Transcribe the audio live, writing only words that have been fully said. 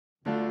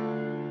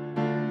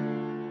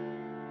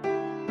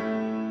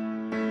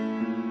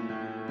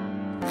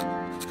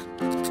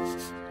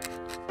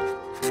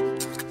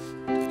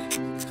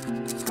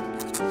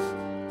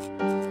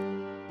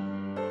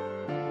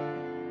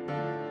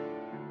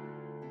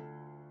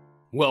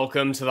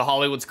Welcome to the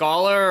Hollywood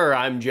Scholar.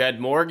 I'm Jed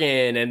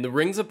Morgan, and the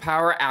Rings of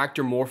Power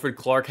actor Morfydd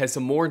Clark has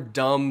some more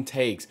dumb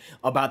takes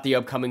about the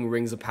upcoming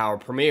Rings of Power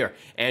premiere.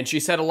 And she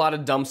said a lot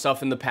of dumb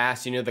stuff in the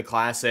past, you know, the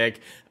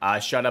classic,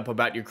 shut up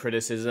about your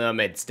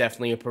criticism, it's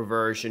definitely a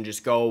perversion,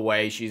 just go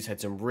away. She's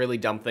had some really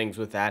dumb things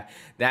with that.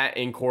 That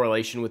in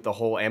correlation with the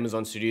whole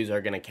Amazon Studios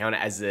are going to count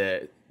it as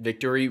a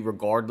victory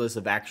regardless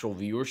of actual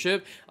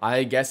viewership.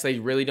 I guess they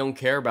really don't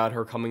care about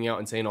her coming out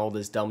and saying all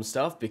this dumb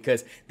stuff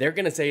because they're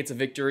gonna say it's a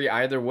victory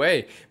either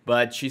way.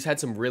 But she's had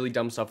some really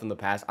dumb stuff in the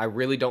past. I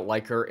really don't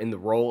like her in the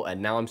role, and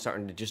now I'm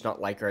starting to just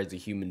not like her as a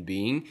human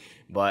being.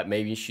 But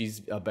maybe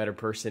she's a better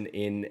person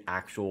in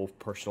actual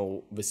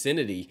personal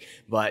vicinity.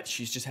 But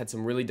she's just had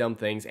some really dumb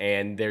things,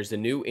 and there's a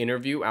new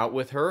interview out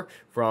with her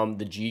from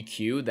the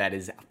GQ that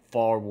is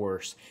far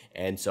worse.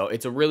 And so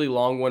it's a really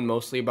long one,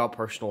 mostly about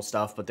personal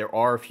stuff, but there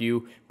are a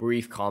few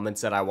brief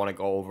comments that I want to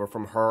go over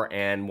from her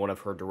and one of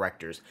her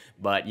directors.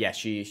 But yeah,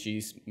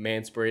 she's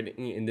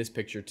mansplaining in this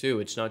picture too.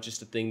 It's not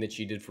just a thing that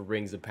she did for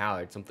Rings of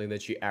Power, it's something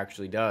that she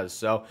actually does.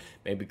 So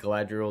maybe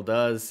Galadriel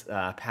does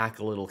pack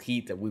a little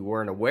heat that we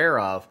weren't aware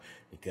of,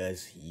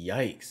 because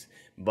yikes.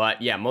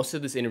 But yeah, most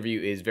of this interview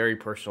is very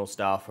personal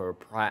stuff, or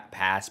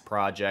past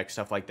projects,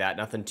 stuff like that.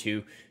 Nothing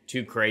too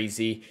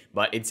crazy,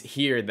 but it's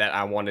here that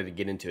I wanted to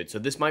get into it. So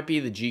this might be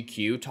the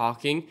GQ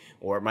talking,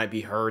 or it might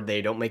be her.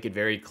 They don't make it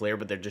very clear,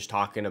 but they're just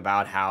talking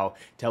about how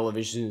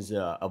television is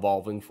an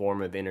evolving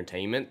form of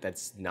entertainment.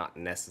 That's not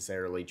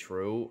necessarily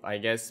true, I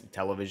guess.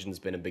 Television's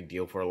been a big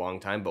deal for a long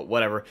time, but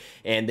whatever.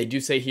 And they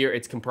do say here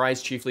it's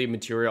comprised chiefly of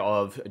material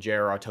of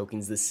J.R.R.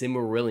 Tolkien's The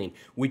Silmarillion,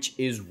 which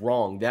is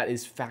wrong. That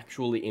is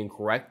factually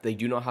incorrect. They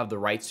do not have the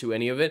rights to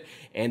any of it,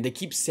 and they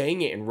keep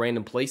saying it in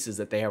random places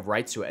that they have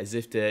rights to it, as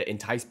if to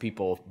entice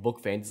people, book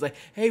fans. It's like,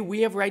 hey,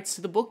 we have rights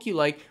to the book you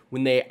like,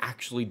 when they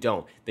actually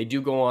don't. They do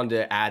go on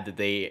to add that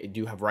they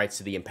do have rights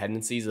to the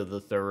tendencies of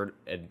the third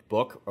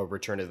book, of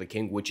Return of the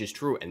King, which is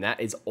true, and that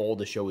is all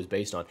the show is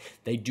based on.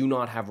 They do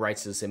not have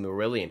rights to the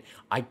Silmarillion.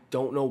 I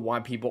don't know why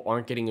people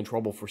aren't getting in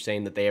trouble for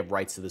saying that they have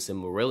rights to the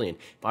Silmarillion.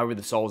 If I were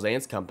the Saul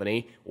Zaentz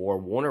Company or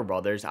Warner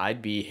Brothers,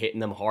 I'd be hitting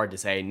them hard to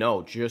say,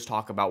 no, just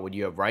talk about what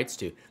you have rights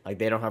to. Like,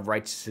 they don't have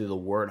rights to the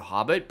word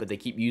Hobbit, but they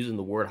keep using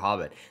the word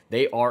Hobbit.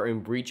 They are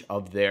in breach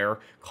of their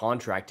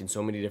contract in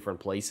so many different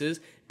places,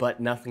 but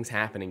nothing's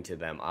happening to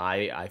them.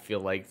 I feel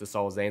like the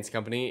Saul Zaentz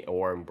Company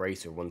or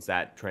Embracer, once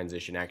that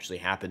transition actually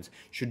happens,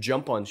 should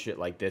jump on shit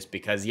like this,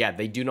 because yeah,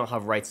 they do not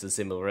have rights to the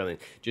Silmarillion.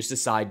 Just a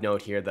side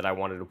note here that I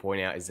wanted to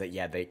point out is that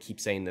yeah, they keep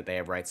saying that they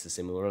have rights to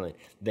Silmarillion.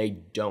 They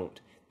don't.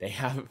 They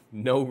have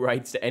no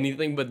rights to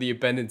anything but the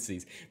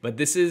appendices. But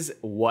this is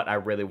what I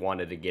really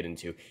wanted to get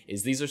into,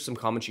 is these are some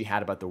comments she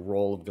had about the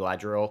role of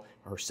Galadriel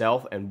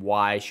herself and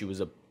why she was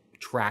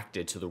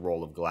attracted to the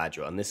role of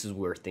Galadriel. And this is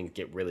where things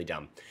get really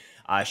dumb.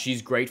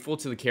 She's grateful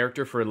to the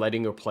character for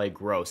letting her play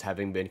gross,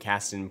 having been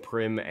cast in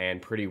prim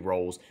and pretty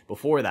roles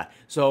before that.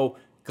 So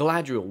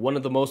Galadriel, one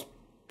of the most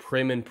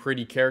prim and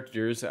pretty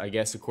characters, I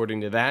guess,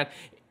 according to that,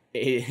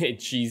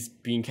 she's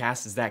being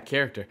cast as that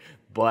character.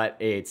 But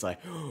it's like,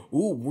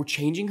 ooh, we're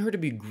changing her to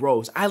be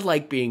gross. I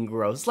like being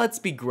gross. Let's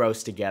be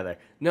gross together.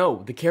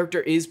 No, the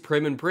character is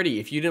prim and pretty.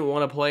 If you didn't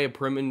want to play a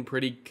prim and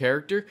pretty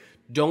character,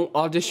 don't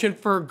audition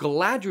for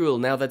Galadriel.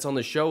 Now that's on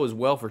the show as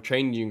well, for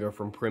changing her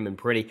from prim and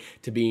pretty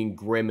to being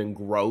grim and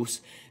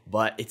gross.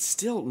 But it's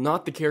still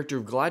not the character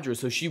of Galadriel.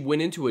 So she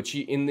went into it.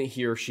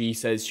 She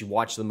says she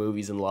watched the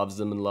movies and loves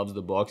them and loves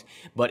the books.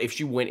 But if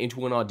she went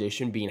into an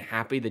audition being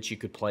happy that she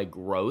could play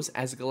gross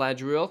as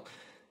Galadriel,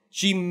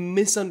 she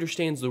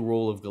misunderstands the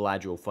role of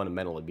Galadriel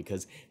fundamentally,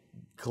 because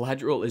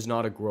Galadriel is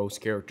not a gross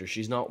character.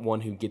 She's not one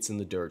who gets in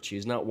the dirt.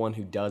 She's not one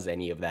who does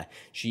any of that.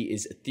 She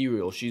is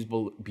ethereal. She's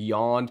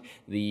beyond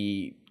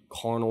the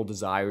carnal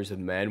desires of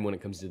men when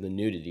it comes to the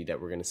nudity that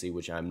we're going to see,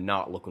 which I'm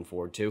not looking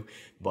forward to.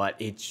 But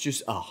it's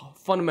just a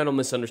fundamental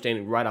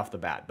misunderstanding right off the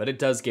bat. But it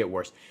does get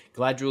worse.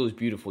 Galadriel is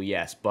beautiful,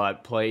 yes,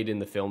 but played in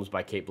the films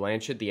by Cate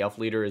Blanchett, the elf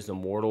leader is the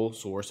mortal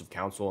source of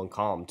counsel and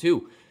calm,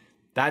 too.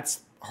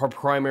 That's her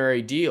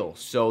primary deal.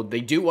 So they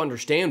do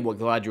understand what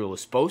Galadriel is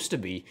supposed to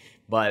be,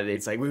 but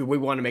it's like, we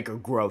want to make her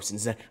gross.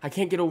 And I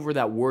can't get over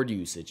that word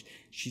usage.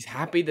 She's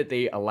happy that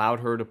they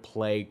allowed her to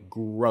play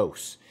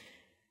gross.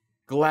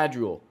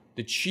 Galadriel,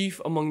 the chief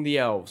among the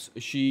elves,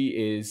 she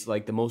is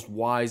like the most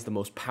wise, the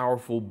most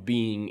powerful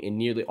being in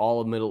nearly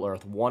all of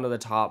Middle-earth, one of the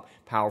top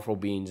powerful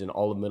beings in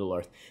all of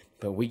Middle-earth.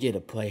 But we get to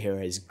play her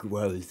as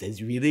gross.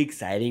 That's really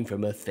exciting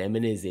from a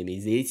feminism.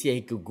 Is it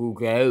like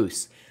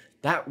gross?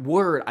 That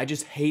word, I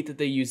just hate that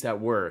they use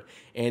that word.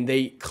 And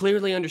they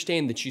clearly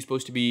understand that she's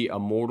supposed to be a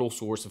mortal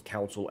source of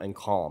counsel and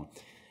calm.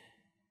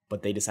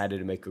 But they decided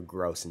to make her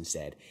gross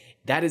instead.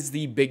 That is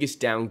the biggest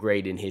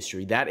downgrade in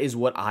history. That is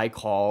what I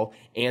call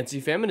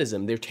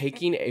anti-feminism. They're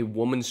taking a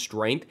woman's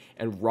strength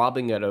and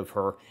robbing it of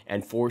her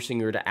and forcing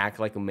her to act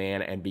like a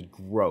man and be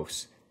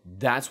gross.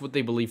 That's what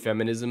they believe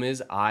feminism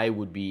is. I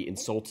would be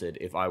insulted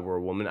if I were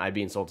a woman. I'd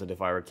be insulted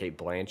if I were Cate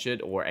Blanchett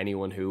or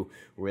anyone who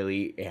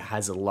really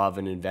has a love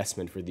and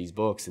investment for these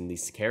books and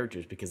these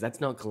characters, because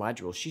that's not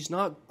Galadriel. She's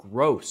not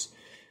gross.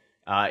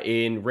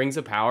 In Rings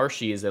of Power,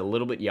 she is a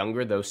little bit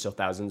younger, though still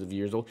thousands of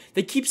years old.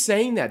 They keep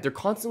saying that. They're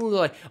constantly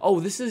like, oh,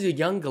 this is a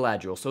young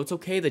Galadriel, so it's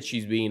okay that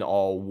she's being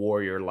all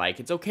warrior-like.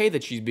 It's okay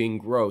that she's being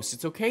gross.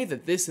 It's okay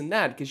that this and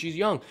that, because she's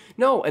young.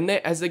 No, and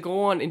as they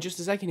go on in just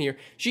a second here,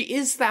 she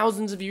is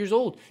thousands of years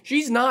old.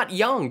 She's not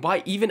young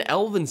by even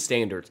elven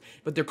standards.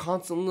 But they're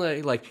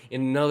constantly, like,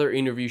 in another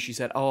interview, she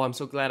said, oh, I'm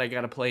so glad I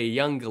got to play a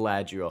young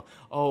Galadriel.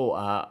 Oh,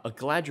 a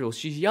Galadriel,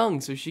 she's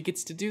young, so she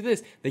gets to do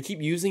this. They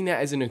keep using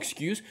that as an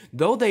excuse,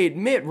 though they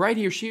admit, right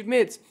here, she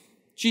admits,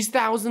 she's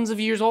thousands of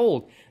years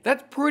old.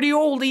 That's pretty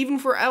old even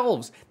for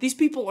elves. These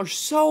people are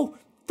so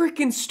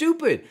freaking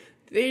stupid.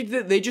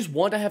 They just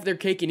want to have their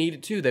cake and eat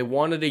it too. They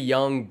wanted a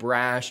young,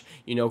 brash,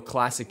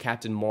 classic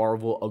Captain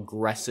Marvel,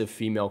 aggressive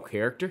female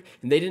character,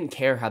 and they didn't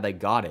care how they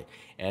got it.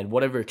 And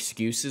whatever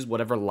excuses,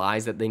 whatever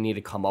lies that they need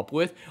to come up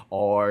with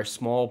are a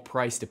small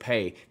price to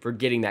pay for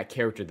getting that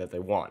character that they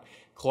want.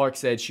 Clark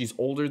said she's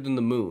older than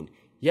the moon.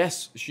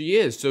 Yes, she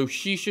is. So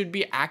she should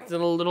be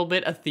acting a little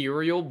bit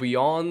ethereal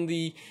beyond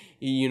the,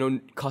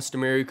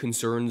 customary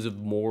concerns of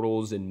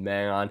mortals and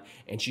man,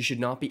 and she should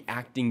not be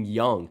acting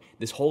young.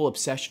 This whole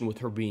obsession with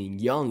her being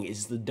young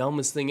is the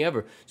dumbest thing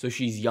ever. So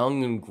she's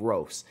young and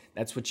gross.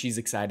 That's what she's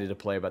excited to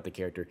play about the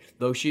character,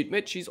 though she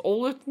admits she's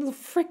older than the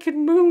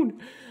freaking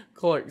moon.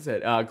 Clark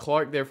said,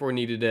 Clark therefore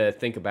needed to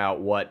think about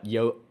what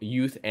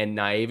youth and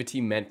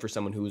naivety meant for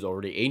someone who was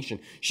already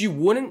ancient. She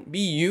wouldn't be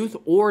youth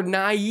or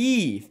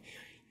naive.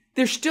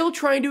 They're still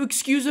trying to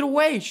excuse it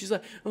away. She's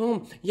like,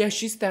 oh, yeah,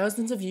 she's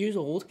thousands of years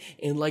old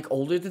and, like,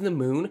 older than the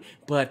moon,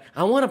 but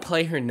I want to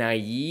play her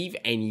naive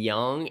and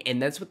young,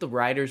 and that's what the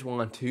writers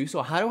want too,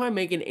 so how do I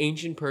make an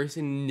ancient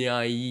person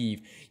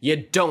naive? You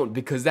don't,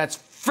 because that's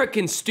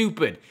freaking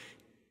stupid.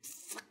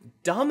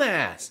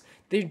 Dumbass.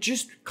 They're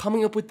just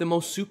coming up with the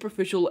most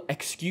superficial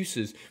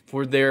excuses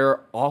for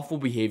their awful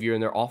behavior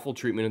and their awful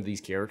treatment of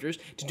these characters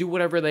to do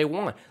whatever they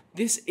want.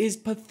 This is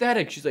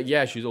pathetic. She's like,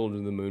 yeah, she's older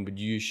than the moon, but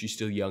she's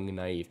still young and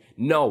naive.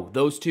 No,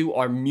 those two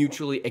are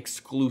mutually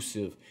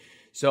exclusive.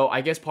 So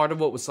I guess part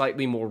of what was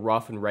slightly more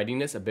rough in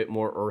readiness, a bit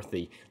more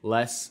earthy,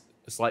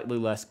 slightly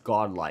less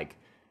godlike.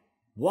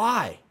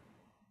 Why?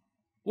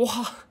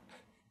 Why?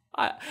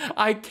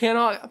 I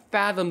cannot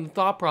fathom the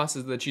thought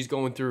process that she's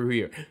going through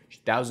here.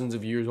 She's thousands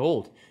of years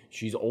old.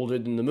 She's older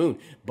than the moon,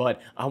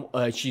 but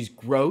she's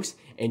gross,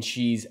 and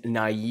she's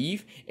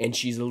naive, and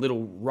she's a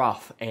little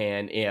rough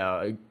and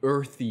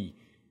earthy.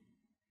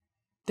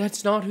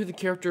 That's not who the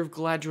character of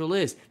Galadriel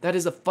is. That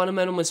is a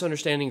fundamental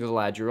misunderstanding of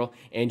Galadriel,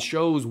 and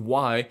shows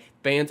why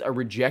fans are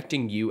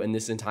rejecting you and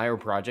this entire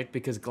project,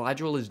 because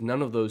Galadriel is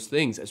none of those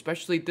things,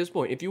 especially at this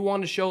point. If you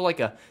want to show like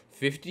a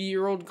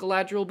 50-year-old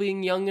Galadriel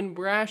being young and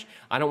brash,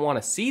 I don't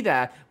want to see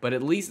that, but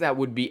at least that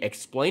would be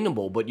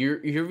explainable. But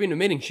you're even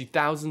admitting she's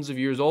thousands of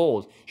years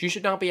old. She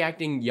should not be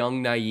acting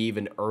young, naive,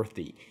 and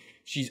earthy.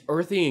 She's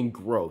earthy and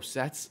gross.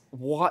 That's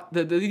what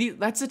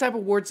that's the type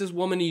of words this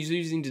woman is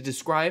using to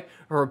describe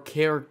her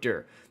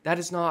character. That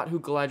is not who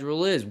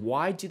Galadriel is.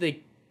 Why do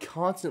they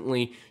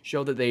constantly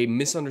show that they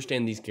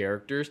misunderstand these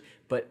characters,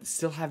 but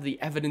still have the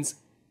evidence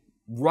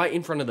right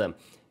in front of them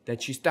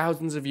that she's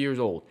thousands of years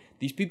old?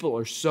 These people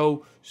are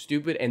so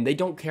stupid, and they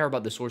don't care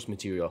about the source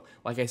material.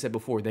 Like I said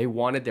before, they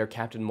wanted their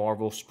Captain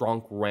Marvel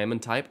strong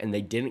ramen type, and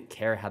they didn't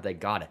care how they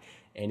got it.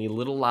 Any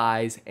little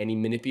lies, any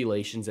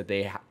manipulations that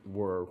they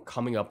were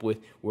coming up with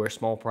were a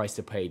small price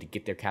to pay to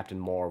get their Captain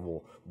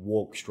Marvel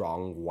woke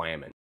strong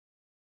whammon.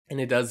 And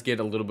it does get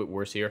a little bit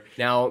worse here.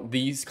 Now,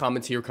 these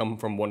comments here come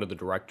from one of the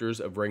directors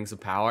of Rings of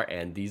Power,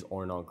 and these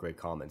are not great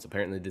comments.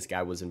 Apparently, this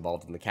guy was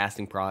involved in the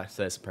casting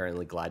process.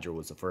 Apparently, Galadriel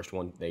was the first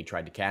one they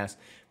tried to cast.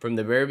 From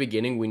the very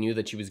beginning, we knew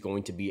that she was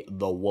going to be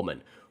the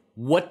woman.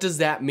 What does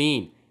that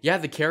mean? Yeah,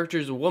 the character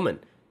is a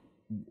woman,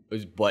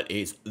 but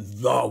is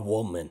the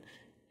woman.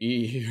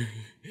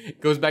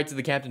 It goes back to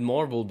the Captain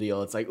Marvel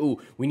deal. It's like,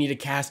 ooh, we need to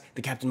cast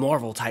the Captain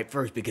Marvel type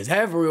first because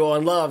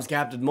everyone loves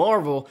Captain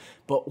Marvel.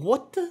 But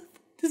what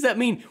does that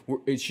mean?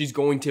 She's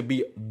going to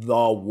be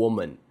the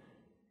woman.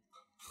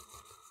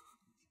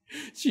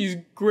 She's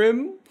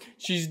grim,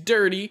 she's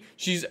dirty,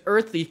 she's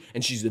earthy,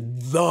 and she's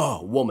the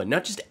woman.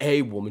 Not just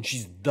a woman,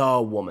 she's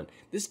the woman.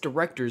 This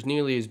director is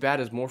nearly as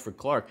bad as Morfydd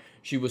Clark.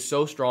 She was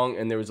so strong,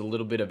 and there was a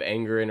little bit of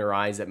anger in her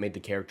eyes that made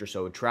the character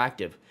so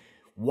attractive.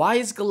 Why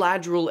is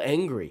Galadriel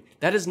angry?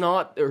 That is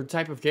not her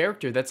type of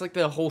character. That's like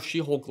the whole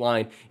She-Hulk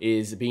line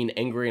is being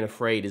angry and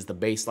afraid is the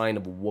baseline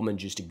of a woman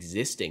just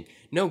existing.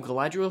 No,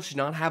 Galadriel should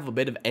not have a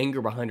bit of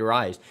anger behind her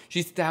eyes.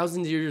 She's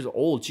thousands of years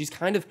old. She's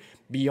kind of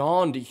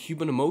beyond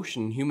human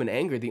emotion, human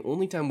anger. The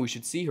only time we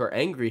should see her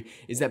angry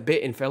is that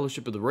bit in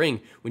Fellowship of the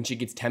Ring when she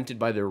gets tempted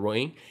by the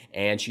ring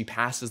and she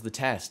passes the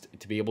test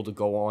to be able to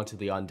go on to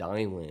the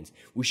Undying Lands.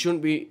 We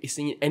shouldn't be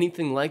seeing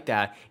anything like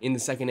that in the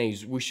Second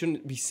Age. We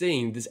shouldn't be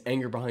seeing this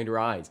anger behind her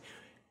eyes.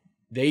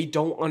 They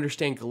don't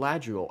understand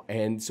Galadriel,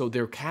 and so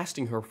they're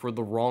casting her for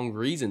the wrong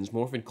reasons.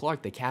 Morfydd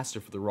Clark, they cast her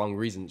for the wrong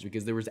reasons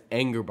because there was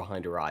anger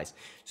behind her eyes.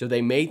 So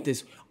they made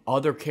this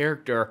other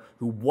character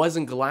who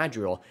wasn't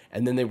Galadriel,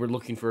 and then they were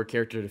looking for a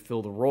character to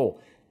fill the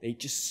role. They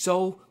just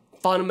so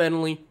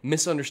fundamentally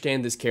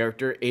misunderstand this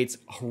character. It's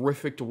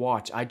horrific to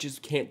watch. I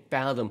just can't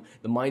fathom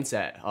the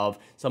mindset of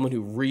someone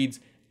who reads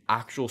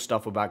actual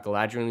stuff about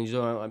Galadriel and he's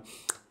like,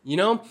 you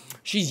know,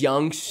 she's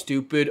young,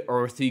 stupid,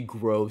 earthy,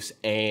 gross,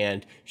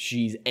 and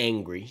she's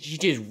angry. She's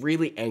just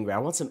really angry. I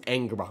want some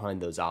anger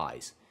behind those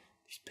eyes.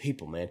 These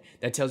people, man.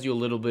 That tells you a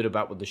little bit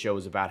about what the show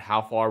is about.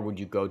 How far would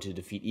you go to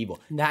defeat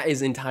evil? That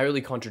is entirely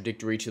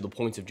contradictory to the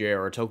points of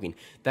J.R.R. Tolkien.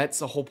 That's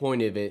the whole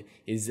point of it,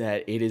 is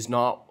that it is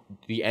not,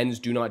 the ends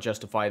do not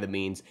justify the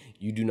means.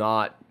 You do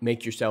not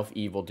make yourself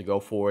evil to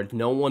go forward.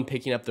 No one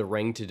picking up the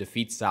ring to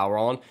defeat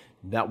Sauron,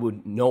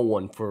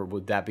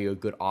 would that be a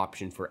good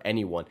option for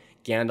anyone.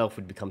 Gandalf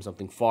would become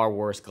something far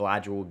worse.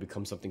 Galadriel would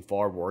become something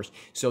far worse.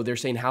 So they're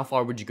saying, how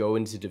far would you go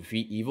into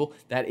defeat evil?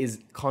 That is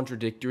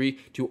contradictory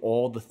to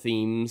all the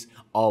themes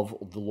of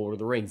the Lord of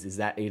the Rings, is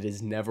that it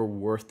is never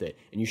worth it,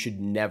 and you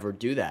should never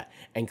do that.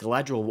 And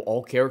Galadriel,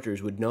 all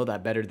characters would know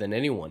that better than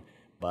anyone.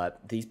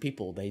 But these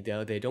people, they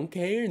don't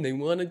care, and they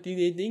want to do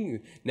their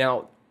thing.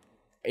 Now,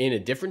 in a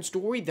different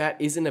story, that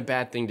isn't a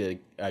bad thing to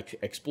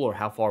explore.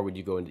 How far would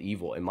you go into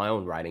evil? In my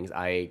own writings,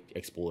 I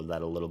explored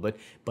that a little bit,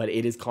 but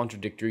it is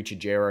contradictory to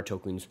J.R.R.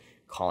 Tolkien's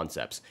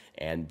concepts,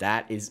 and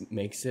that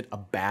makes it a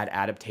bad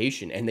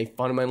adaptation, and they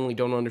fundamentally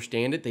don't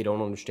understand it. They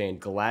don't understand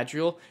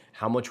Galadriel.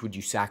 How much would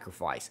you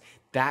sacrifice?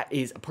 That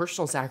is a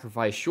personal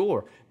sacrifice,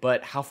 sure,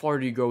 but how far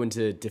do you go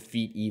into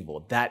defeat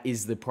evil? That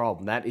is the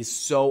problem. That is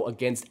so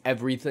against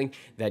everything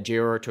that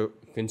J.R.R.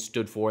 Tolkien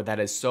stood for. That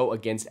is so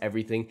against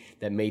everything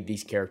that made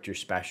these characters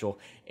special.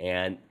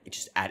 And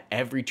just at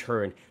every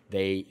turn,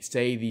 they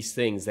say these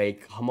things. They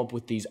come up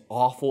with these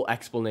awful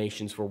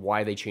explanations for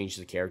why they changed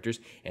the characters.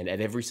 And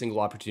at every single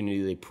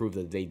opportunity, they prove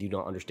that they do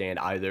not understand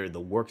either the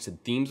works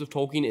and themes of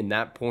Tolkien in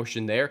that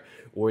portion there,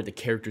 or the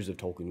characters of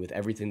Tolkien with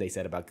everything they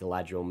said about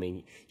Galadriel.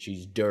 Meaning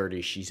she's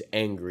dirty, she's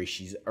angry,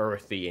 she's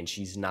earthy, and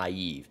she's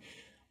naive.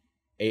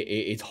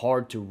 It's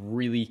hard to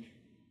really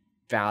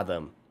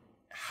fathom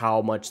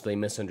how much they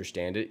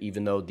misunderstand it,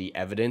 even though the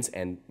evidence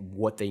and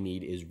what they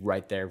need is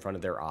right there in front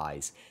of their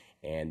eyes.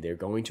 And they're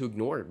going to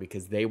ignore it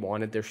because they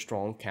wanted their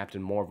strong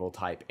Captain Marvel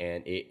type,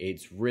 and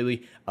it's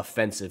really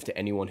offensive to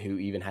anyone who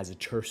even has a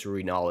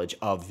cursory knowledge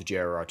of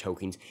J.R.R.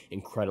 Tolkien's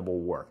incredible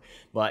work.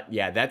 But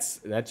yeah,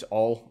 that's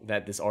all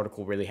that this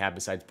article really had,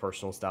 besides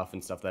personal stuff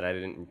and stuff that I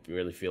didn't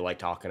really feel like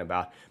talking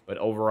about. But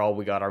overall,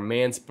 we got our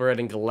man spread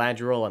in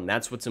Galadriel, and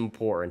that's what's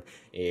important,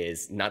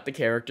 is not the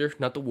character,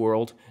 not the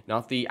world,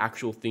 not the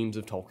actual themes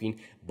of Tolkien,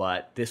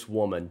 but this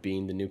woman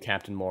being the new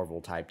Captain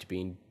Marvel type, to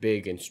being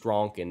big and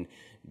strong and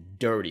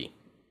dirty.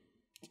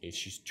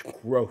 She's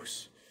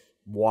gross.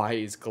 Why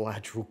is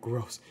Galadriel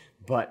gross?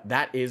 But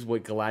that is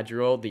what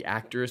Galadriel, the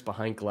actress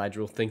behind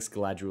Galadriel, thinks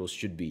Galadriel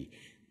should be.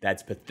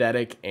 That's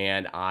pathetic,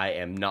 and I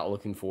am not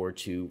looking forward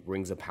to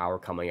Rings of Power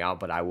coming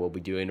out, but I will be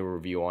doing a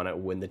review on it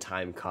when the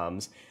time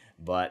comes.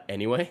 But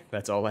anyway,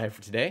 that's all I have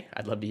for today.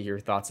 I'd love to hear your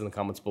thoughts in the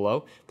comments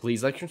below.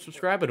 Please like and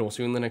subscribe, and we'll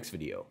see you in the next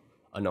video.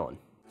 Anon.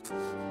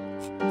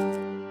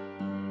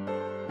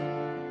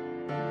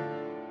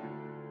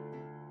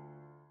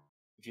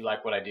 If you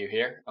like what I do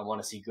here and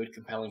want to see good,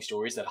 compelling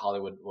stories that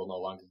Hollywood will no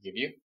longer give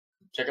you,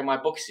 check out my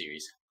book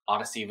series,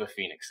 Odyssey of a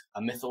Phoenix,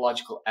 a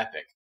mythological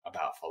epic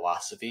about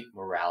philosophy,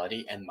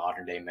 morality, and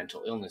modern-day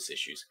mental illness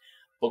issues.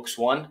 Books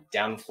 1,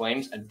 Down in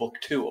Flames, and Book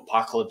 2,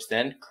 Apocalypse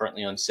Then,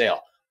 currently on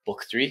sale.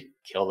 Book 3,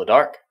 Kill the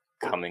Dark,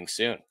 coming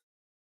soon.